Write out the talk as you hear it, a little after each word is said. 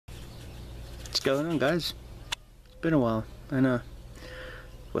What's going on, guys? It's been a while. I know.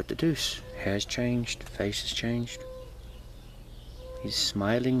 What the deuce? Hair's changed, face has changed. He's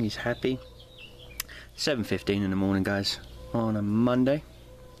smiling, he's happy. 7:15 in the morning, guys, on a Monday.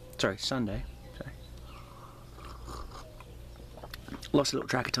 Sorry, Sunday. Sorry. Lost a little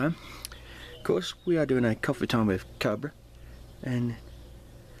track of time. Of course, we are doing a coffee time with Cobra, and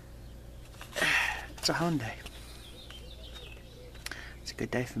it's a Hyundai. It's a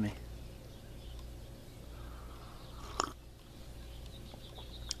good day for me.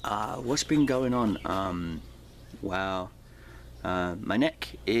 What's been going on? Wow. My neck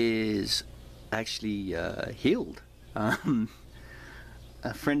is actually healed. A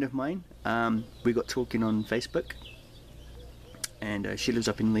friend of mine, we got talking on Facebook, and she lives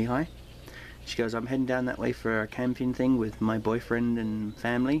up in Lehigh. She goes, I'm heading down that way for a camping thing with my boyfriend and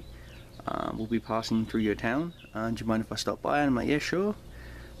family. We'll be passing through your town. Do you mind if I stop by? And I'm like, yeah, sure.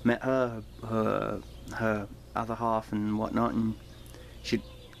 Met her other half and whatnot, and she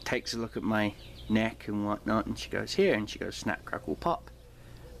takes a look at my neck and whatnot, and she goes, here, and she goes, snap, crackle, pop.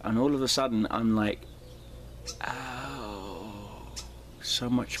 And all of a sudden I'm like, ow, so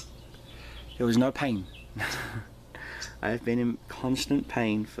much. There was no pain. I've been in constant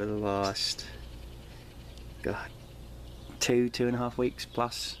pain for the last, God, 2.5 weeks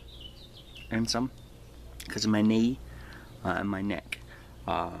plus, and some, because of my knee and my neck.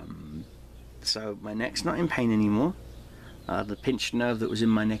 So my neck's not in pain anymore. The pinched nerve that was in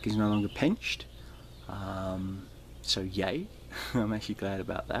my neck is no longer pinched. So yay. I'm actually glad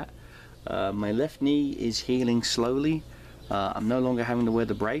about that. My left knee is healing slowly. I'm no longer having to wear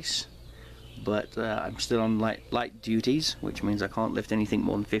the brace, but I'm still on light duties, which means I can't lift anything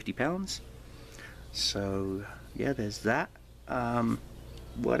more than 50 pounds. So yeah, there's that.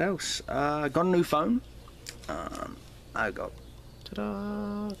 What else? I got a new phone. I got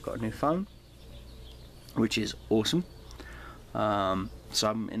a new phone, which is awesome. So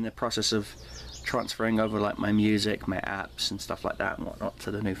I'm in the process of transferring over like my music, my apps and stuff like that and whatnot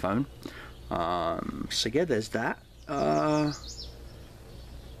to the new phone. So yeah, there's that.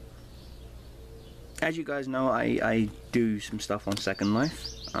 As you guys know, I do some stuff on Second Life,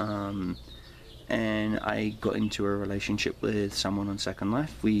 and I got into a relationship with someone on Second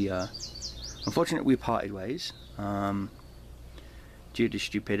Life. We unfortunately we parted ways due to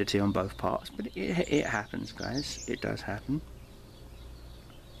stupidity on both parts, but it happens, guys. It does happen.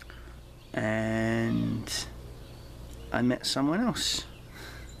 And I met someone else,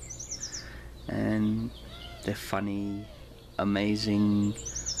 and they're funny, amazing.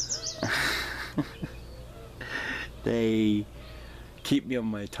 They keep me on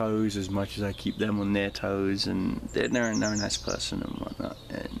my toes as much as I keep them on their toes, and they're a nice person and whatnot.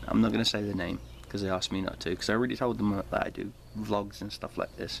 And I'm not going to say their name because they asked me not to, because I already told them that I do vlogs and stuff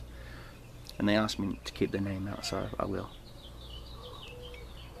like this, and they asked me to keep their name out, so I will.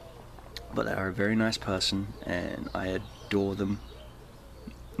 But they are a very nice person, and I adore them.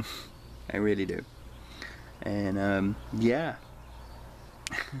 I really do. And yeah.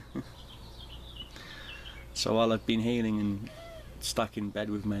 So while I've been healing and stuck in bed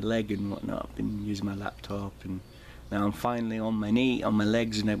with my leg and whatnot, I've been using my laptop, and now I'm finally on my knee, on my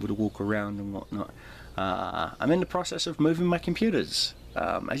legs, and able to walk around and whatnot. I'm in the process of moving my computers.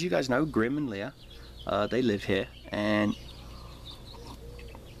 As you guys know, Grim and Leah, they live here, and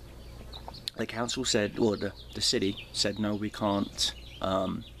the council said, or the city said, no, we can't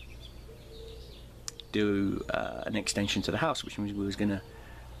do an extension to the house, which means we was going to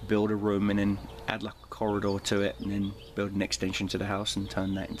build a room and then add like a corridor to it, and then build an extension to the house and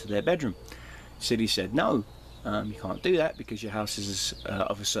turn that into their bedroom. The city said, no, you can't do that because your house is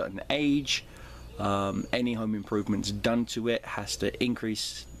of a certain age. Any home improvements done to it has to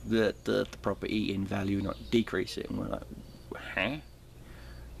increase the property in value, not decrease it. And we're like, huh?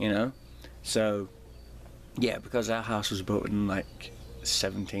 You know? So yeah, because our house was built in like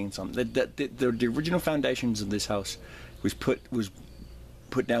 17 something, the original foundations of this house was put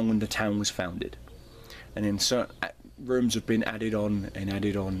down when the town was founded, and then certain rooms have been added on and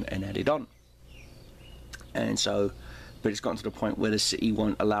added on and added on, and so, but it's gotten to the point where the city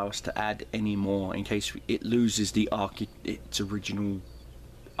won't allow us to add any more in case it loses its original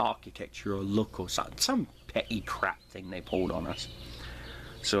architecture or look or some petty crap thing they pulled on us.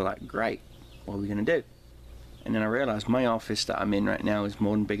 So like, great, what are we gonna do? And then I realized my office that I'm in right now is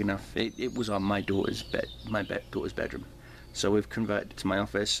more than big enough. It was on my daughter's daughter's bedroom, so we've converted it to my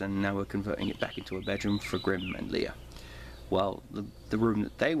office, and now we're converting it back into a bedroom for Grim and Leah. Well, the room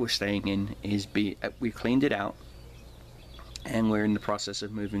that they were staying in is we cleaned it out, and we're in the process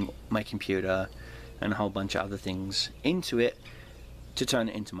of moving my computer and a whole bunch of other things into it, to turn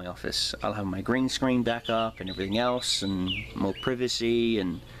it into my office. I'll have my green screen back up and everything else, and more privacy,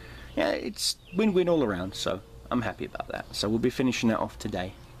 and yeah, it's win-win all around, so I'm happy about that. So we'll be finishing that off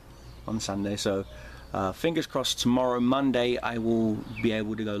today on Sunday, so fingers crossed tomorrow, Monday, I will be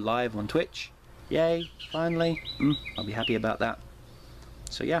able to go live on Twitch. Yay, finally. I'll be happy about that.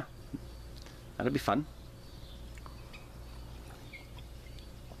 So yeah, that'll be fun.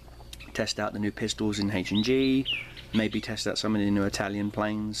 Test out the new pistols in H&G, maybe test out some of the new Italian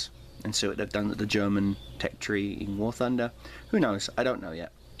planes and see what they've done at the German tech tree in War Thunder. Who knows? I don't know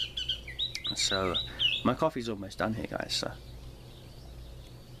yet. So my coffee's almost done here, guys, so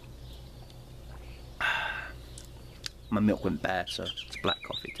my milk went bad, so it's black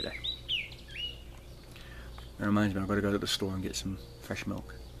coffee today. That reminds me, I've got to go to the store and get some fresh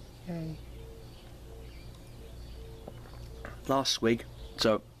milk. Yay. Last week,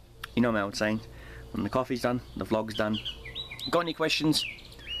 so you know what I was saying, when the coffee's done, the vlog's done. Got any questions?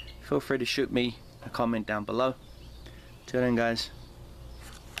 Feel free to shoot me a comment down below. Till then, guys,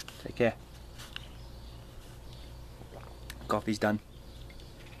 take care. Coffee's done,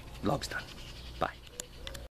 vlog's done.